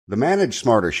The Manage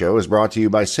Smarter Show is brought to you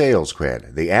by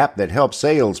SalesCred, the app that helps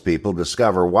salespeople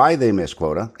discover why they miss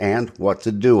quota and what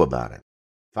to do about it.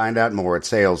 Find out more at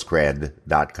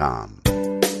salescred.com.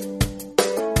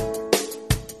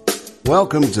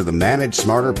 Welcome to the Manage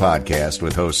Smarter podcast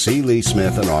with hosts C. Lee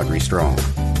Smith and Audrey Strong.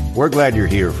 We're glad you're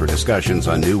here for discussions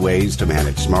on new ways to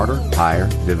manage smarter, hire,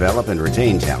 develop, and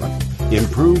retain talent,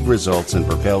 improve results, and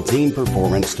propel team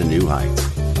performance to new heights.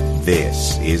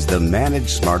 This is the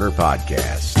Manage Smarter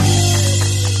podcast.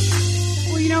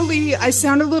 Well, you know, Lee, I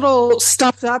sound a little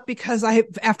stuffed up because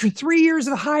after 3 years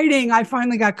of hiding, I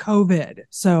finally got COVID.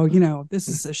 So, you know, this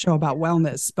is a show about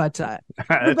wellness, but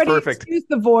everybody perfect. Excuse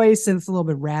the voice, and it's a little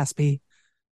bit raspy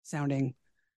sounding.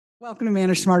 Welcome to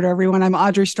Manage Smarter, everyone. I'm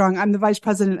Audrey Strong. I'm the Vice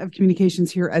President of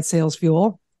Communications here at Sales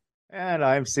Fuel. And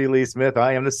I'm C. Lee Smith.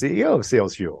 I am the CEO of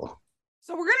Sales Fuel.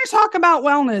 So we're going to talk about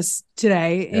wellness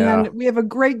today, and we have a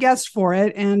great guest for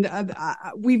it. And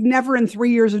we've never in 3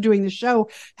 years of doing the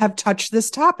show have touched this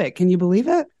topic. Can you believe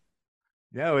it?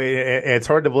 No, it's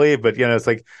hard to believe, but, you know, it's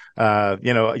like,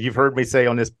 you've heard me say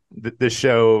on this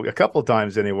show a couple of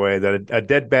times anyway, that a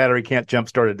dead battery can't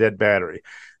jumpstart a dead battery.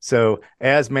 So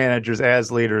as managers,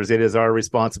 as leaders, it is our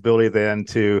responsibility then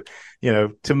to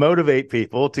motivate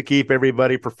people, to keep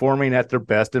everybody performing at their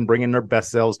best and bringing their best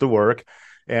selves to work.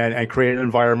 And create an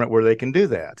environment where they can do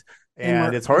that.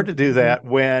 And it's hard to do that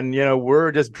when,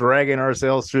 we're just dragging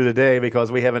ourselves through the day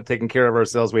because we haven't taken care of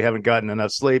ourselves. We haven't gotten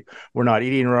enough sleep. We're not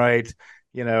eating right.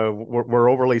 We're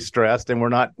overly stressed, and we're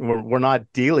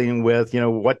not dealing with,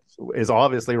 what is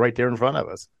obviously right there in front of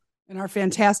us. And our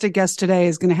fantastic guest today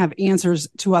is going to have answers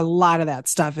to a lot of that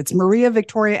stuff. It's Maria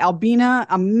Victoria Albina,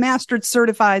 a mastered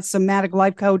certified somatic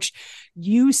life coach,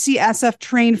 UCSF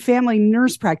trained family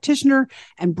nurse practitioner,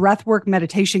 and breathwork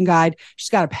meditation guide. She's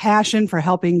got a passion for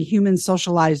helping humans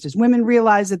socialized as women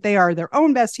realize that they are their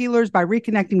own best healers by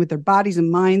reconnecting with their bodies and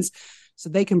minds so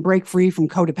they can break free from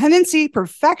codependency,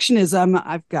 perfectionism.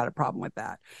 I've got a problem with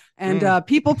that. And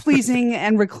people pleasing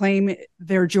and reclaim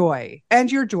their joy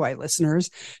and your joy,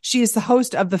 listeners. She is the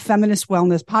host of the Feminist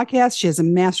Wellness Podcast. She has a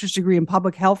master's degree in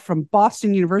public health from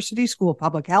Boston University School of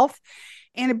Public Health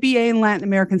and a BA in Latin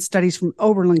American Studies from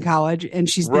Oberlin College. And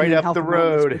she's been right in up health the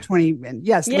road. For 20. And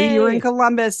yes, Lee, you're in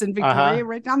Columbus, and Victoria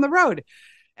right down the road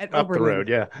at up Oberlin. the road.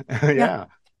 Yeah. Yeah.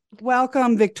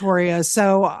 Welcome, Victoria.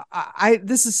 So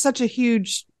this is such a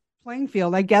huge playing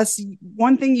field. I guess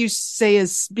one thing you say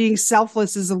is being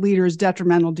selfless as a leader is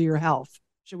detrimental to your health.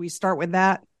 Should we start with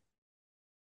that?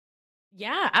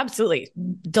 Yeah, absolutely.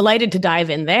 Delighted to dive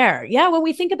in there. Yeah, when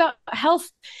we think about health,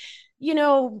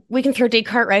 we can throw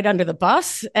Descartes right under the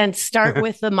bus and start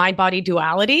with the mind-body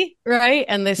duality, right?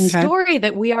 And this story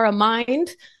that we are a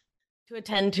mind to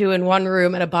attend to in one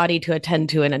room and a body to attend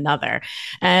to in another.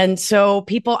 And so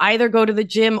people either go to the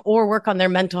gym or work on their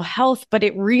mental health, but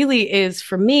it really is,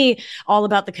 for me, all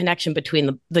about the connection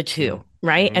between the two,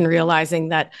 right? Mm-hmm. And realizing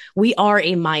that we are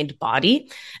a mind body.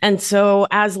 And so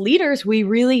as leaders, we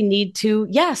really need to,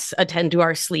 yes, attend to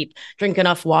our sleep, drink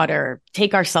enough water,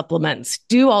 take our supplements,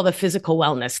 do all the physical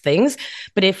wellness things.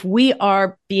 But if we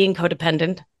are being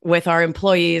codependent with our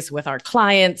employees, with our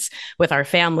clients, with our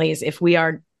families, if we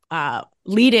are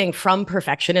leading from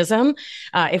perfectionism,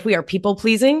 if we are people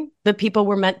pleasing, the people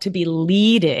we're meant to be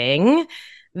leading,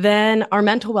 then our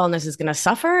mental wellness is going to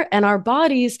suffer, and our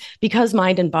bodies, because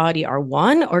mind and body are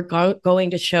one, are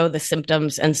going to show the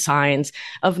symptoms and signs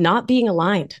of not being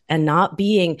aligned and not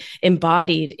being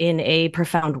embodied in a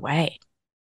profound way.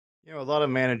 A lot of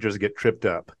managers get tripped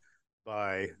up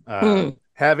by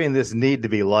having this need to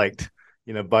be liked,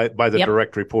 by the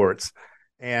direct reports.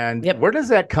 And where does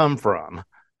that come from?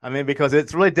 I mean, because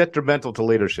it's really detrimental to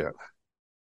leadership.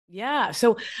 Yeah.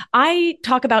 So I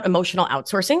talk about emotional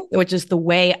outsourcing, which is the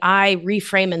way I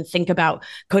reframe and think about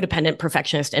codependent,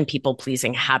 perfectionist, and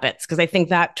people-pleasing habits. Because I think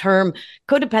that term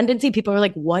codependency, people are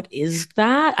like, what is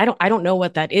that? I don't know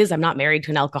what that is. I'm not married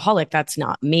to an alcoholic. That's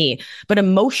not me. But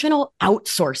emotional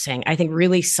outsourcing, I think,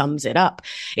 really sums it up.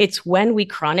 It's when we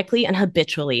chronically and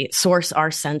habitually source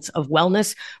our sense of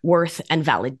wellness, worth, and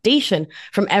validation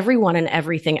from everyone and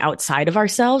everything outside of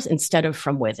ourselves instead of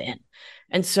from within.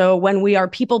 And so when we are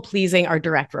people pleasing our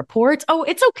direct reports, oh,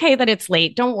 it's okay that it's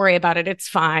late. Don't worry about it. It's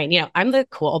fine. I'm the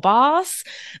cool boss.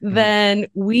 Then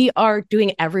we are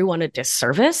doing everyone a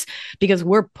disservice because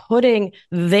we're putting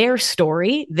their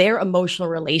story, their emotional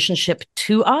relationship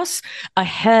to us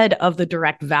ahead of the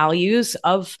direct values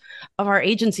of our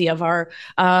agency, of our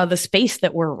the space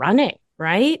that we're running,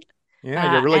 right?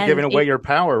 Yeah, you're really giving away your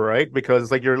power, right?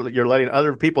 Because like you're letting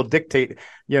other people dictate,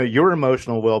 your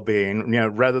emotional well-being,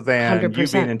 rather than 100%. You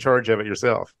being in charge of it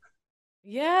yourself.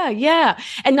 Yeah, yeah.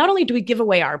 And not only do we give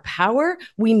away our power,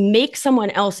 we make someone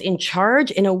else in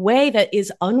charge in a way that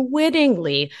is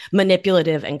unwittingly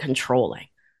manipulative and controlling,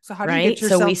 So how do you get right?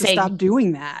 So we yourself to say stop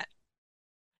doing that?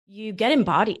 you get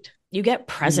embodied, you get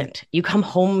present, you come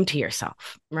home to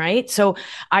yourself, right? So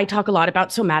I talk a lot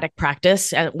about somatic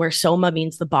practice, where soma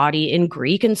means the body in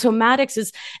Greek, and somatics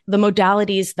is the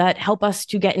modalities that help us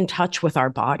to get in touch with our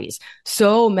bodies.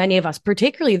 So many of us,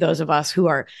 particularly those of us who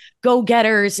are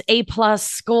go-getters, A+,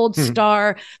 gold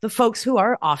star, the folks who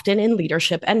are often in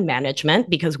leadership and management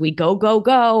because we go, go,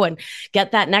 go and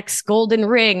get that next golden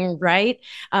ring, right?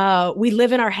 We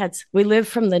live in our heads. We live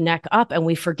from the neck up, and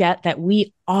we forget that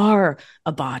we are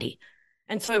a body.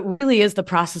 And so it really is the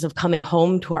process of coming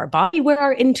home to our body where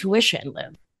our intuition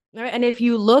lives. Right? And if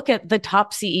you look at the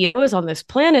top CEOs on this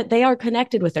planet, they are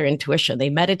connected with their intuition. They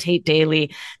meditate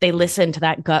daily. They listen to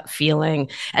that gut feeling,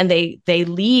 and they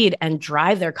lead and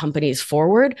drive their companies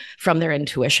forward from their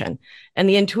intuition. And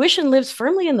the intuition lives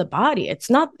firmly in the body. It's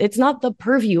not the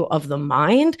purview of the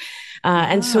mind.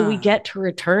 And so we get to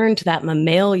return to that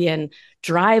mammalian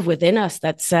drive within us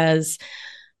that says,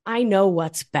 I know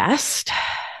what's best.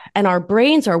 And our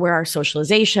brains are where our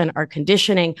socialization, our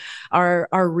conditioning, our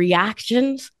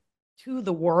reactions to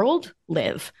the world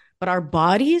live, but our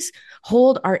bodies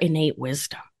hold our innate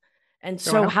wisdom. And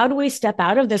so how do we step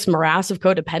out of this morass of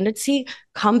codependency,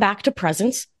 come back to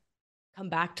presence, come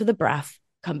back to the breath,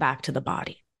 come back to the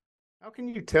body? How can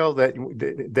you tell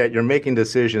that you're making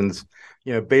decisions,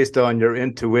 based on your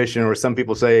intuition, or some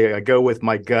people say, I go with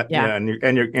my gut, and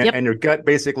your gut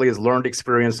basically is learned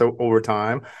experience over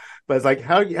time. But it's like,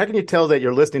 how can you tell that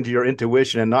you're listening to your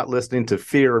intuition and not listening to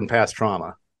fear and past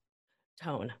trauma?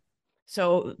 Tone.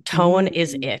 So tone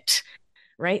is it,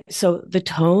 right? So the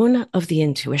tone of the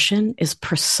intuition is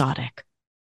prosodic.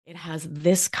 It has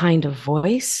this kind of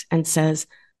voice and says,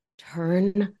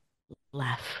 turn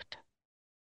left.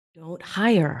 Don't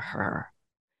hire her.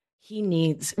 He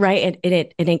needs, right?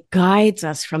 And it guides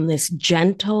us from this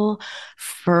gentle,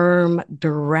 firm,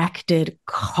 directed,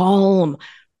 calm,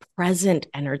 present,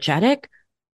 energetic.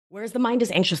 Whereas the mind is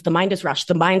anxious, the mind is rushed.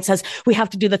 The mind says, we have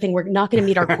to do the thing. We're not going to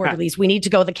meet our quarterlies. We need to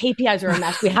go. The KPIs are a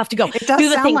mess. We have to go. It does do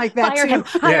the sound thing. like that Fire him.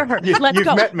 Hire her. Let's you've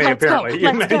go. Met me, Let's apparently.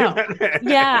 go. Let's go.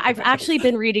 Yeah, I've actually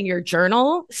been reading your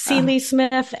journal, C. Lee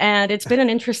Smith, and it's been an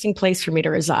interesting place for me to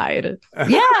reside.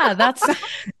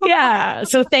 Yeah,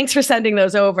 So thanks for sending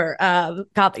those over.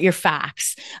 Got your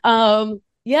facts.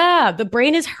 The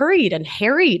brain is hurried and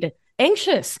harried,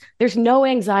 anxious. There's no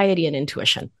anxiety in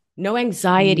intuition. No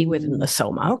anxiety within the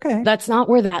soma. Okay. That's not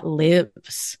where that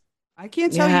lives. I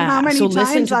can't tell you how many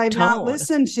times I've not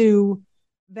listened to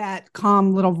that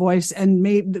calm little voice and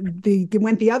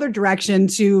went the other direction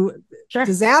to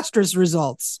disastrous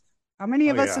results. How many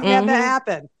of us have had that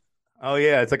happen? Oh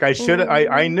yeah. It's like,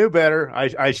 I knew better.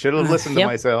 I should have listened to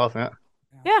myself.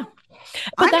 Yeah.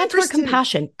 But that's where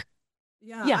compassion.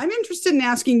 Yeah. I'm interested in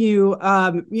asking you,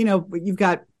 you've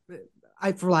got,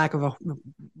 for lack of a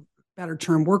better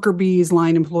term, worker bees,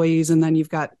 line employees, and then you've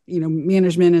got,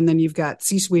 management, and then you've got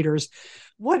C-suiters.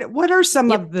 What are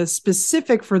some of the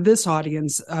specific, for this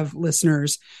audience of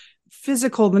listeners,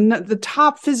 the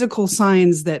top physical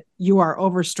signs that you are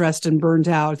overstressed and burned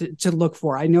out to look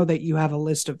for? I know that you have a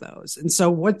list of those. And so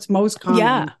what's most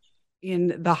common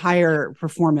in the higher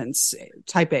performance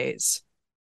type A's?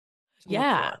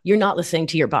 You're not listening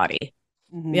to your body.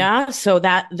 Mm-hmm. Yeah. So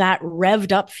that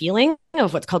revved up feeling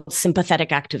of what's called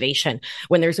sympathetic activation,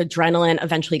 when there's adrenaline,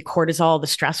 eventually cortisol, the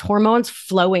stress hormones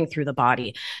flowing through the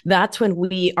body. That's when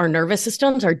our nervous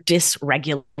systems are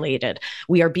dysregulated.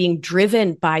 We are being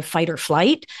driven by fight or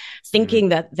flight, thinking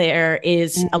that there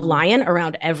is a lion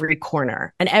around every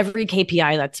corner, and every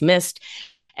KPI that's missed,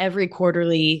 every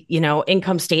quarterly,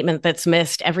 income statement that's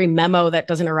missed, every memo that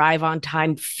doesn't arrive on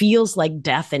time feels like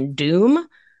death and doom,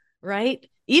 right?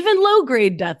 Even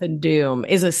low-grade death and doom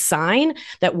is a sign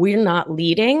that we're not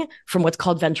leading from what's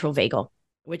called ventral vagal,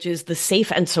 which is the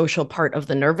safe and social part of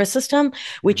the nervous system,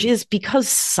 which is, because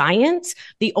science,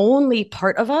 the only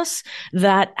part of us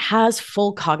that has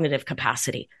full cognitive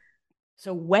capacity.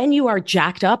 So when you are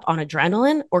jacked up on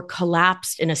adrenaline or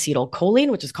collapsed in acetylcholine,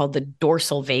 which is called the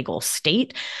dorsal vagal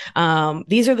state,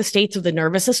 these are the states of the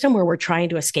nervous system where we're trying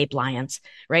to escape lions,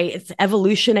 right? It's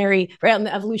evolutionary, right on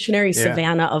the evolutionary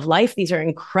savanna of life. These are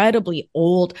incredibly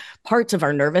old parts of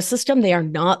our nervous system. They are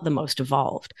not the most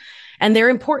evolved. And they're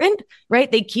important,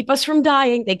 right? They keep us from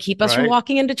dying. They keep us from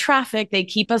walking into traffic. They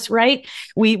keep us, right?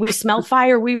 We smell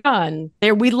fire, we run.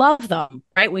 We love them,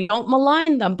 right? We don't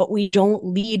malign them, but we don't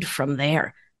lead from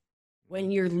there.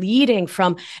 When you're leading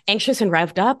from anxious and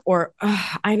revved up, or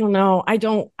I don't know,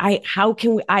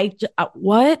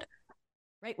 what?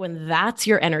 right? When that's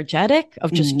your energetic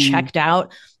of just checked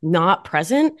out, not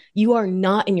present, you are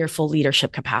not in your full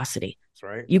leadership capacity. That's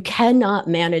right. You cannot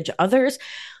manage others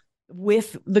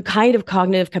with the kind of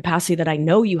cognitive capacity that I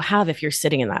know you have if you're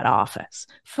sitting in that office.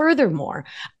 Furthermore,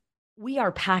 we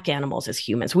are pack animals as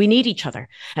humans. We need each other,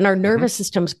 and our nervous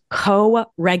systems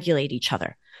co-regulate each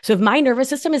other. So if my nervous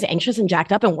system is anxious and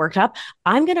jacked up and worked up,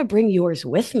 I'm going to bring yours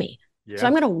with me. Yeah. So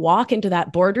I'm going to walk into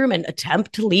that boardroom and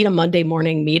attempt to lead a Monday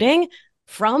morning meeting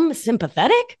from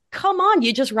sympathetic. Come on,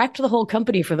 you just wrecked the whole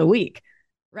company for the week,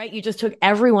 right? You just took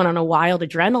everyone on a wild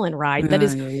adrenaline ride that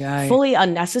is fully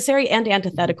unnecessary and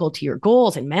antithetical to your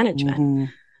goals and management.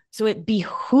 So it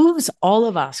behooves all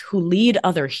of us who lead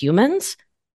other humans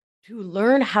to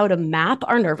learn how to map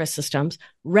our nervous systems,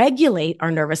 regulate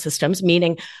our nervous systems,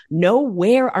 meaning know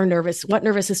what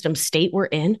nervous system state we're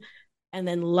in, and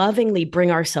then lovingly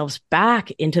bring ourselves back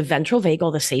into ventral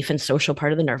vagal, the safe and social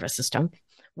part of the nervous system,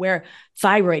 where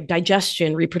thyroid,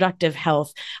 digestion, reproductive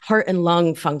health, heart and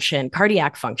lung function,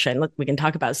 cardiac function. Look, we can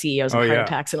talk about CEOs and heart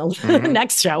attacks in the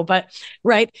next show, but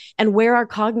right. And where our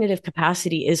cognitive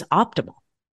capacity is optimal.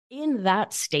 In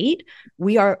that state,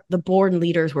 we are the born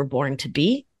leaders we're born to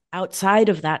be. Outside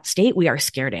of that state, we are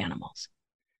scared animals.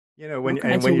 You know, when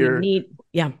you're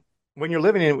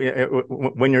living in,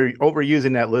 when you're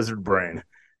overusing that lizard brain,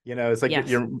 you know, it's like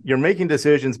you're making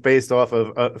decisions based off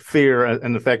of fear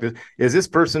and the fact that, is this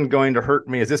person going to hurt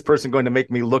me? Is this person going to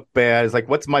make me look bad? It's like,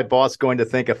 what's my boss going to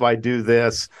think if I do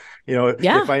this? You know,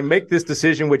 if I make this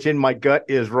decision, which in my gut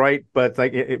is right, but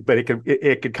like,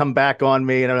 it could come back on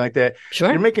me and everything like that.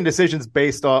 Sure. You're making decisions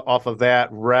based off of that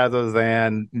rather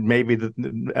than maybe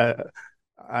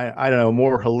I don't know,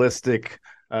 more holistic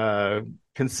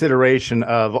consideration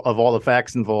of all the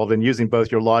facts involved and using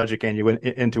both your logic and your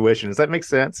intuition. Does that make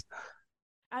sense?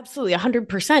 Absolutely,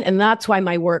 100%. And that's why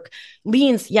my work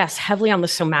leans, heavily on the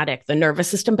somatic, the nervous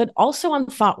system, but also on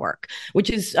thought work, which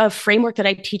is a framework that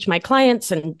I teach my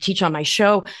clients and teach on my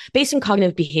show based on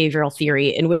cognitive behavioral theory,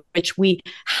 in which we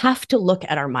have to look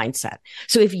at our mindset.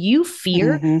 So if you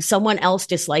fear someone else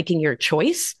disliking your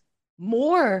choice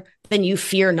more than you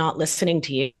fear not listening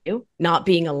to you, not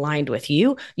being aligned with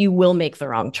you, you will make the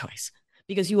wrong choice.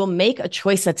 Because you will make a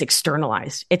choice that's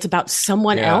externalized. It's about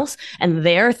someone else and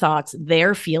their thoughts,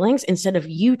 their feelings, instead of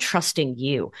you trusting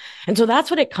you. And so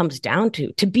that's what it comes down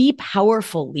to be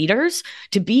powerful leaders,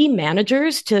 to be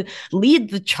managers, to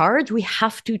lead the charge. We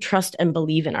have to trust and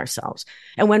believe in ourselves.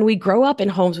 And when we grow up in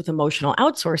homes with emotional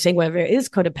outsourcing, whether it is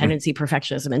codependency,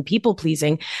 perfectionism, and people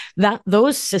pleasing, that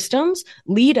those systems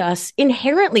lead us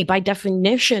inherently by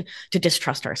definition to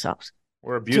distrust ourselves.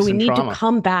 Or abuse and trauma. So we need to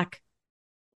come back.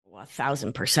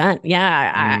 1,000%.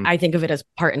 Yeah. I think of it as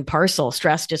part and parcel.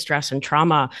 Stress, distress, and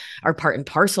trauma are part and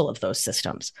parcel of those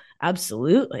systems.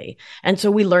 Absolutely. And so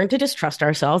we learn to distrust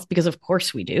ourselves because of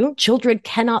course we do. Children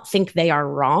cannot think they are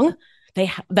wrong.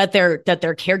 That their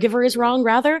caregiver is wrong,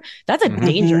 rather. That's a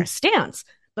dangerous stance.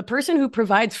 The person who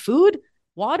provides food,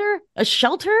 water, a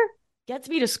shelter, gets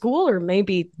me to school, or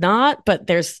maybe not, but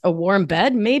there's a warm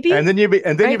bed, maybe. And then you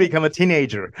become a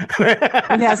teenager.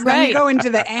 Yes, then you go into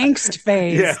the angst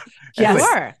phase. Yeah. Yes.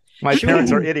 Sure. My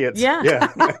parents are idiots. Yeah.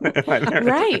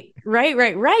 Right.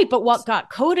 But what got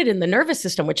coded in the nervous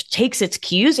system, which takes its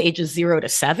cues ages 0 to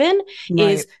 7,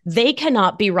 is they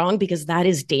cannot be wrong because that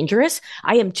is dangerous.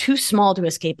 I am too small to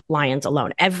escape lions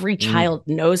alone. Every child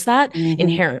knows that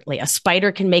inherently. A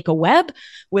spider can make a web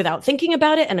without thinking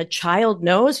about it. And a child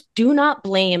knows, do not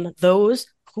blame those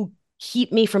who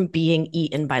keep me from being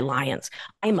eaten by lions.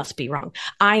 I must be wrong.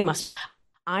 I'm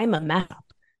a mess up.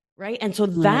 Right. And so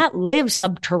that lives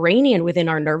subterranean within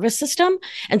our nervous system.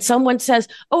 And someone says,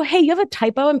 oh, hey, you have a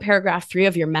typo in paragraph 3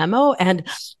 of your memo, and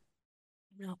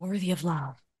I'm not worthy of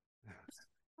love.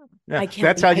 Yeah,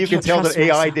 that's how you can tell that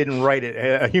AI didn't write it.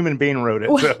 A human being wrote it.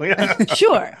 So,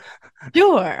 Sure.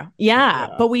 Yeah.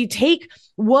 But we take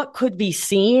what could be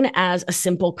seen as a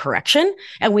simple correction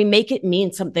and we make it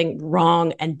mean something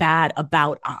wrong and bad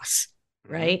about us.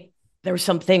 Right. There's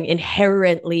something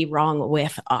inherently wrong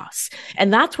with us.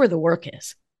 And that's where the work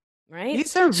is, right?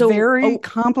 These are very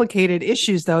complicated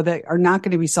issues, though, that are not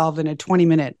going to be solved in a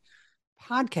 20-minute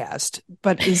podcast.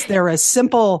 But is there a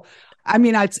simple, I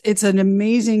mean, it's an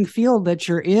amazing field that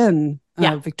you're in,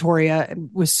 Victoria,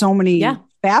 with so many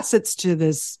facets to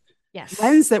this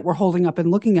lens that we're holding up and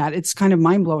looking at. It's kind of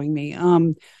mind-blowing me.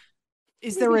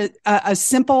 Is there a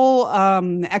simple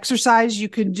exercise you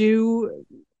could do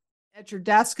at your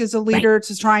desk as a leader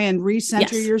to try and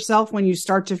recenter yourself when you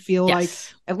start to feel like,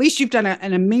 at least you've done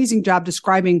an amazing job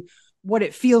describing what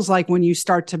it feels like when you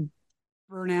start to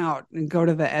burn out and go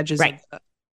to the edges. Right.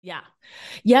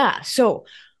 Yeah. So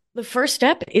The first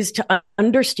step is to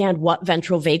understand what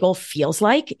ventral vagal feels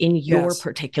like in your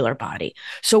particular body.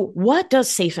 So what does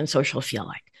safe and social feel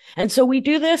like? And so we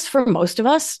do this for most of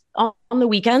us on the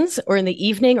weekends or in the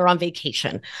evening or on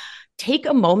vacation. Take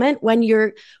a moment when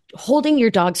you're holding your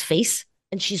dog's face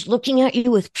and she's looking at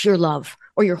you with pure love,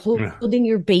 or you're holding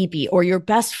your baby or your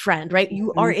best friend, right?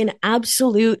 You are in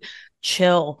absolute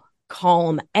chill,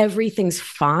 calm, everything's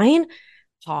fine.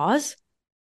 Pause,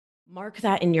 mark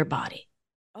that in your body.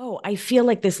 Oh, I feel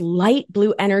like this light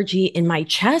blue energy in my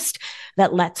chest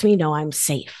that lets me know I'm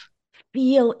safe.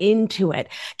 Feel into it.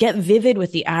 Get vivid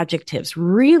with the adjectives.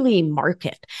 Really mark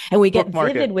it. And we get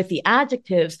vivid with the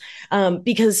adjectives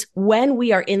because when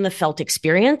we are in the felt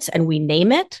experience and we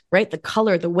name it, right? The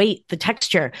color, the weight, the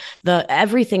texture, the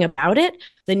everything about it,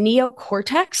 the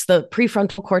neocortex, the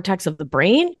prefrontal cortex of the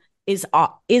brain is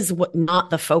what not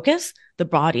the focus, the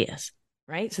body is.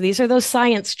 Right. So these are those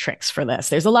science tricks for this.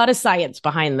 There's a lot of science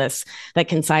behind this that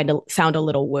can sound a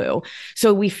little woo.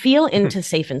 So we feel into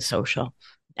safe and social.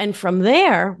 And from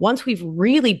there, once we've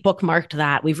really bookmarked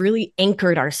that, we've really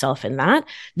anchored ourselves in that,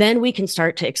 then we can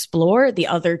start to explore the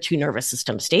other two nervous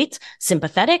system states: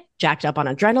 sympathetic, jacked up on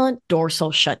adrenaline;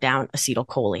 dorsal, shut down,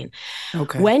 acetylcholine.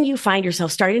 Okay. When you find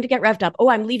yourself starting to get revved up, oh,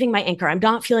 I'm leaving my anchor. I'm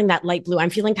not feeling that light blue. I'm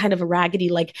feeling kind of a raggedy,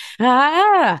 like,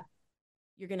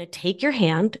 you're going to take your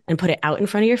hand and put it out in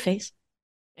front of your face,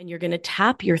 and you're going to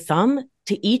tap your thumb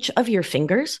to each of your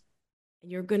fingers,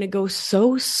 and you're going to go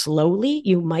so slowly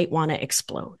you might want to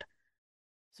explode.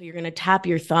 So you're going to tap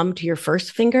your thumb to your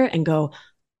first finger and go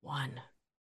 1,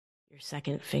 your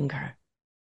second finger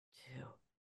 2,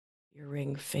 your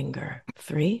ring finger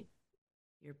 3,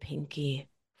 your pinky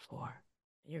 4.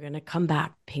 You're going to come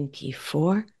back pinky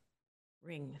 4,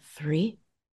 ring 3,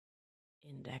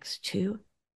 index 2,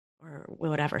 or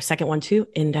whatever, second 1, 2,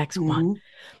 index 1.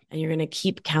 And you're going to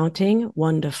keep counting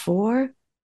 1 to 4,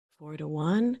 4 to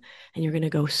 1, and you're going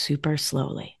to go super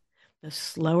slowly. The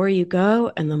slower you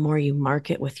go and the more you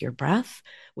mark it with your breath,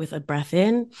 with a breath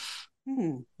in,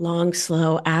 long,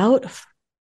 slow out.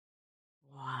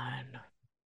 1,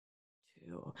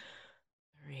 2,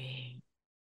 3,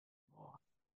 4.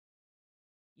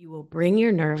 You will bring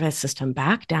your nervous system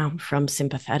back down from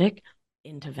sympathetic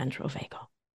into ventral vagal.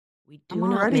 We do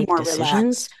not make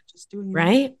decisions,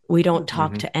 right? We don't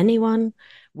talk to anyone.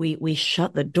 We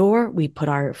shut the door, we put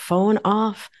our phone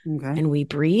off, and we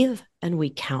breathe and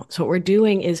we count. So what we're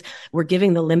doing is we're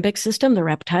giving the limbic system, the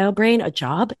reptile brain, a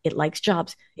job. It likes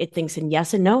jobs. It thinks in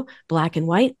yes and no, black and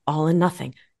white, all and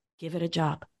nothing. Give it a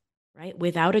job, right?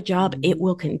 Without a job, it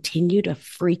will continue to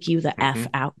freak you the F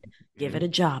out. Give it a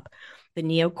job. The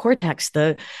neocortex,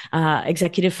 the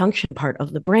executive function part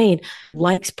of the brain,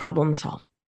 likes problem solve.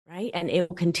 Right. And it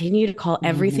will continue to call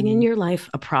everything in your life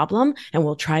a problem and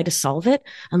will try to solve it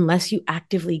unless you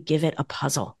actively give it a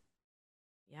puzzle.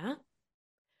 Yeah.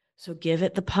 So give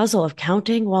it the puzzle of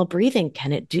counting while breathing.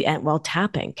 Can it do, while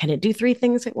tapping? Can it do 3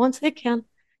 things at once? It can.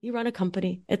 You run a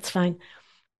company. It's fine.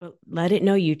 But let it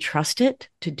know you trust it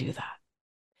to do that.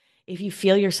 If you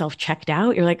feel yourself checked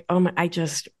out, you're like, oh my,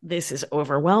 this is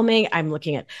overwhelming. I'm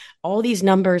looking at all these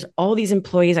numbers, all these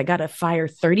employees. I got to fire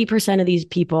 30% of these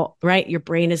people, right? Your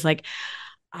brain is like,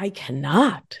 I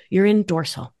cannot. You're in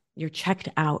dorsal. You're checked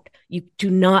out. You do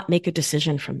not make a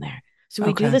decision from there. So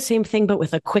we do the same thing, but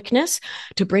with a quickness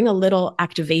to bring a little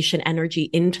activation energy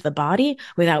into the body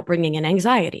without bringing in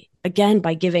anxiety. Again,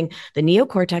 by giving the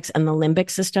neocortex and the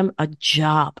limbic system a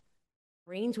job.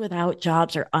 Brains without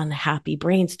jobs are unhappy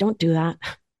brains. Don't do that.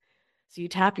 So you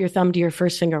tap your thumb to your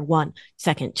first finger, 1,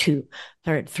 second, 2,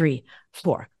 third, 3,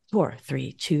 4, 4,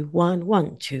 3, 2, 1,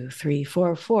 1, 2, 3,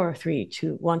 4, 4, 3,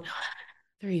 2, 1,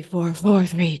 3, 4, 4,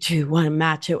 3, 2, 1.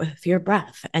 Match it with your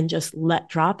breath and just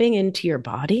dropping into your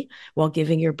body while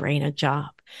giving your brain a job,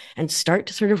 and start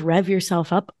to sort of rev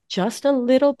yourself up just a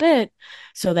little bit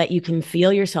so that you can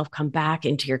feel yourself come back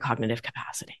into your cognitive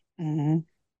capacity.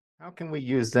 How can we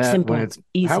use that Simple, when it's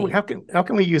easy? How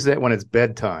can we use that when it's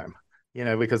bedtime?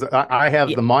 Because I have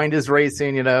the mind is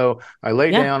racing, I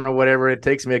lay down or whatever. It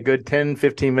takes me a good 10,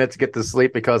 15 minutes to get to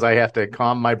sleep because I have to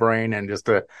calm my brain and just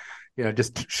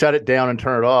shut it down and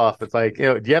turn it off. It's like,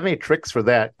 do you have any tricks for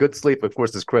that? Good sleep, of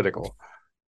course, is critical.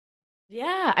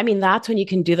 Yeah. I mean, that's when you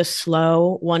can do the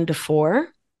slow 1 to 4.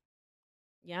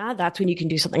 Yeah, that's when you can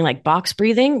do something like box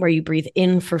breathing, where you breathe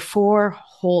in for 4,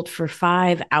 hold for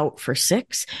 5, out for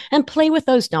 6, and play with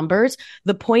those numbers.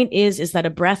 The point is that a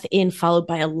breath in followed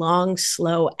by a long,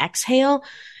 slow exhale.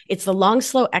 It's the long,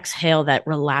 slow exhale that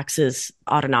relaxes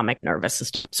autonomic nervous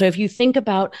system. So if you think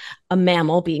about a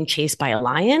mammal being chased by a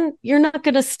lion, you're not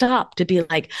going to stop to be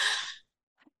like,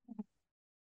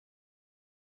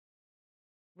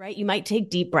 right? You might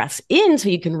take deep breaths in so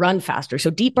you can run faster.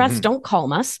 So deep breaths don't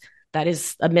calm us. That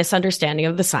is a misunderstanding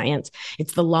of the science.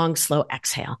 It's the long, slow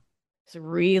exhale. So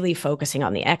really focusing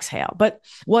on the exhale. But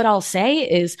what I'll say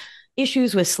is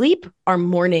issues with sleep are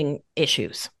morning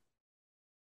issues.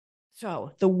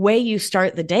 So the way you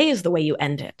start the day is the way you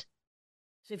end it.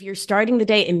 So if you're starting the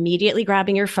day immediately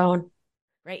grabbing your phone,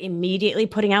 right, immediately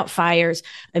putting out fires,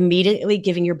 immediately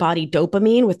giving your body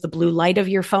dopamine with the blue light of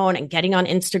your phone and getting on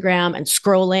Instagram and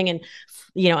scrolling and,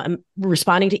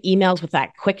 responding to emails with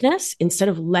that quickness, instead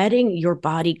of letting your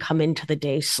body come into the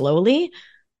day slowly,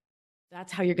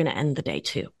 that's how you're going to end the day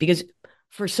too. Because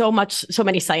for so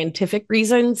many scientific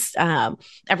reasons,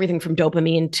 everything from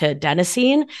dopamine to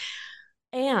adenosine,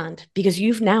 and because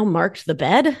you've now marked the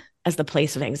bed as the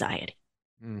place of anxiety.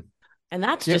 And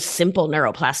that's just simple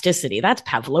neuroplasticity. That's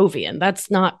Pavlovian. That's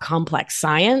not complex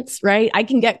science, right? I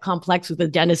can get complex with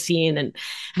adenosine and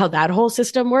how that whole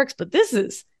system works, but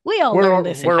we all learn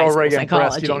this in high school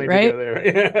psychology, you don't need right? to go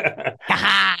there.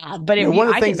 But I can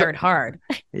nerd hard.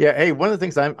 Yeah. Hey, one of the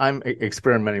things I'm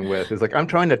experimenting with is like I'm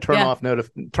trying to turn off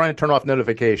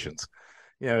notifications.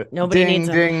 Nobody ding, needs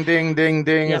ding, ding, ding,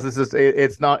 ding. Yep.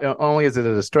 It's not only is it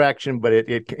a distraction, but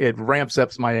it ramps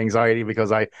up my anxiety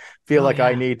because I feel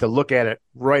I need to look at it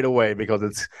right away because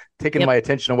it's taking my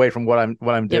attention away from what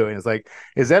I'm doing. It's like,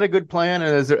 is that a good plan?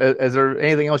 And is there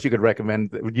anything else you could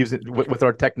recommend that would use it with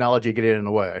our technology get it in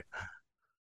the way?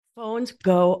 Phones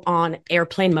go on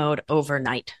airplane mode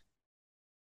overnight.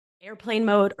 Airplane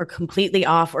mode or completely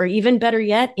off, or even better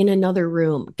yet, in another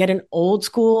room. Get an old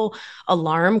school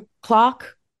alarm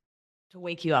clock to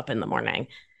wake you up in the morning.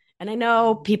 And I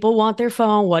know people want their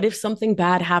phone. What if something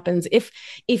bad happens? If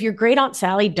your great aunt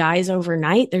Sally dies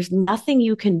overnight, there's nothing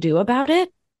you can do about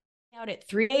it. Out at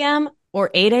 3 a.m. or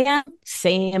 8 a.m.,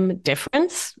 same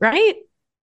difference, right?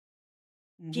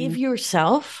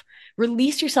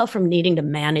 Release yourself from needing to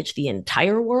manage the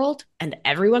entire world and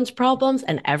everyone's problems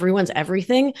and everyone's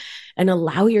everything, and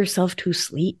allow yourself to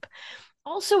sleep.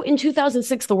 Also, in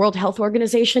 2006, the World Health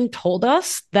Organization told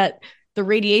us that the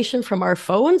radiation from our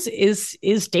phones is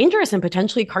dangerous and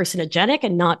potentially carcinogenic,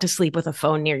 and not to sleep with a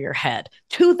phone near your head.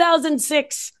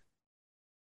 2006.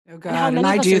 Oh God, and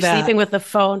I do that. Sleeping with the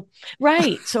phone,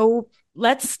 right? So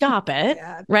let's stop it,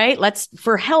 right?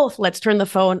 For health, let's turn the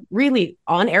phone really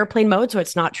on airplane mode so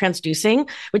it's not transducing,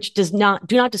 which do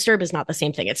not disturb is not the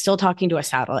same thing. It's still talking to a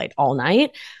satellite all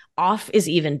night. Off is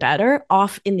even better.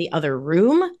 Off in the other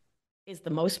room is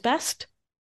the most best,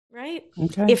 right?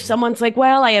 Okay. If someone's like,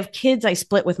 well, I have kids, I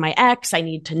split with my ex, I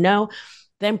need to know,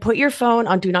 then put your phone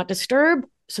on do not disturb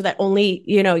so that only,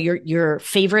 your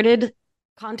favorited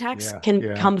contacts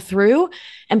can come through,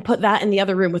 and put that in the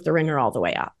other room with the ringer all the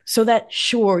way up so that,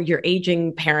 sure, your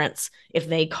aging parents, if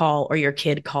they call or your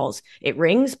kid calls, it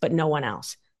rings, but no one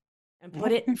else. And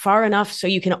put it far enough so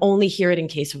you can only hear it in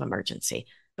case of emergency,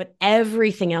 but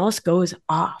everything else goes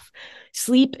off.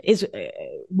 Sleep is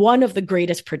one of the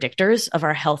greatest predictors of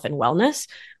our health and wellness.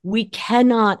 We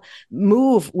cannot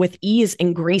move with ease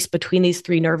and grace between these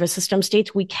three nervous system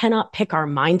states. We cannot pick our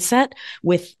mindset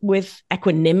with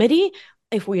equanimity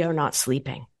if we are not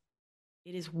sleeping.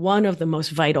 It is one of the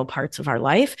most vital parts of our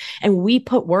life. And we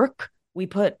put our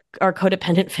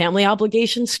codependent family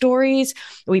obligation stories,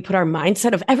 we put our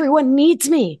mindset of everyone needs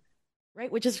me,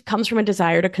 right? Which comes from a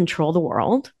desire to control the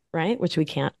world, right? Which we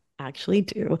can't actually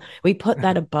do. We put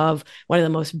that above one of the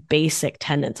most basic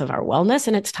tenets of our wellness.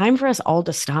 And it's time for us all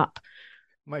to stop.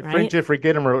 My friend Jeffrey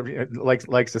Gittimer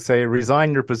likes to say,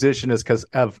 resign your position as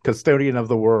custodian of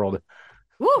the world.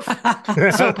 Oof.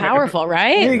 So powerful,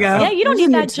 right? There you go. Yeah, you don't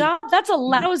need that job. That's a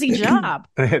lousy job.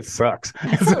 It sucks.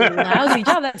 That's a lousy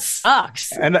job. That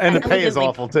sucks. And the pay is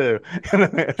awful too.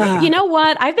 You know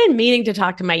what? I've been meaning to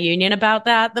talk to my union about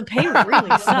that. The pay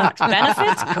really sucks.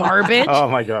 Benefits, garbage. Oh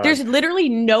my God. There's literally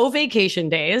no vacation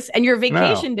days, and your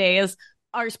vacation days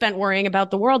are spent worrying about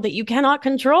the world that you cannot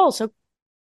control. So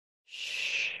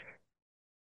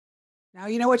now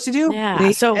you know what to do. Yeah.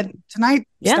 So tonight,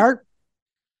 start.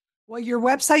 Well, your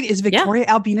website is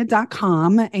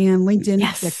victoriaalbina.com and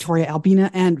LinkedIn, Victoria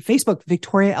Albina, and Facebook,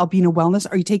 Victoria Albina Wellness.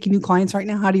 Are you taking new clients right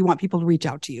now? How do you want people to reach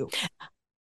out to you?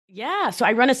 Yeah. So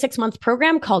I run a 6-month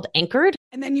program called Anchored.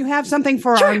 And then you have something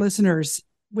for our listeners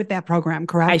with that program,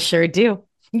 correct? I sure do.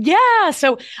 Yeah.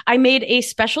 So I made a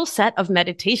special set of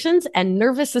meditations and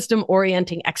nervous system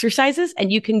orienting exercises, and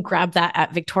you can grab that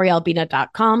at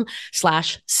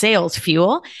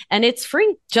victoriaalbina.com/salesfuel. And it's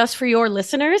free just for your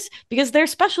listeners because they're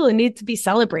special and need to be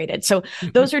celebrated. So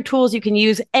those are tools you can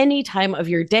use any time of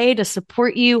your day to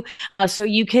support you so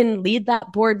you can lead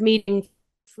that board meeting,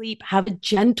 sleep, have a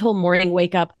gentle morning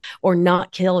wake up, or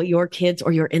not kill your kids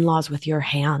or your in-laws with your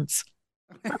hands.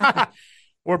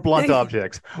 Or blunt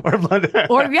objects. Or blunt.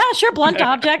 Blunt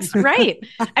objects. Right.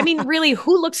 I mean, really,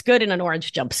 who looks good in an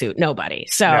orange jumpsuit? Nobody.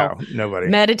 So no, nobody.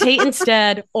 Meditate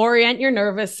instead. Orient your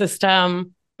nervous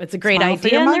system. It's a great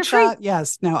idea. And they're free.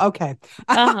 Yes. No. Okay.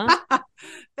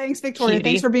 Thanks, Victoria. Cutie.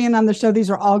 Thanks for being on the show. These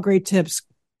are all great tips.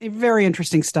 Very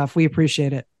interesting stuff. We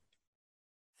appreciate it.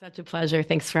 Such a pleasure.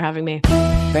 Thanks for having me.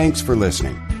 Thanks for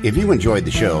listening. If you enjoyed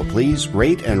the show, please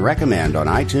rate and recommend on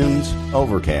iTunes,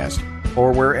 Overcast,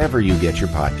 or wherever you get your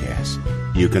podcasts.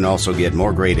 You can also get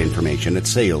more great information at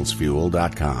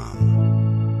salesfuel.com.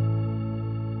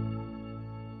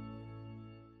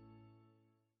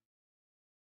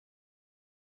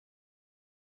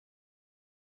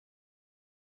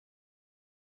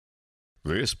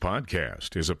 This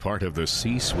podcast is a part of the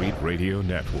C-Suite Radio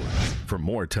Network. For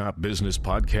more top business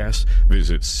podcasts,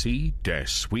 visit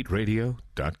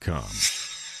c-suiteradio.com.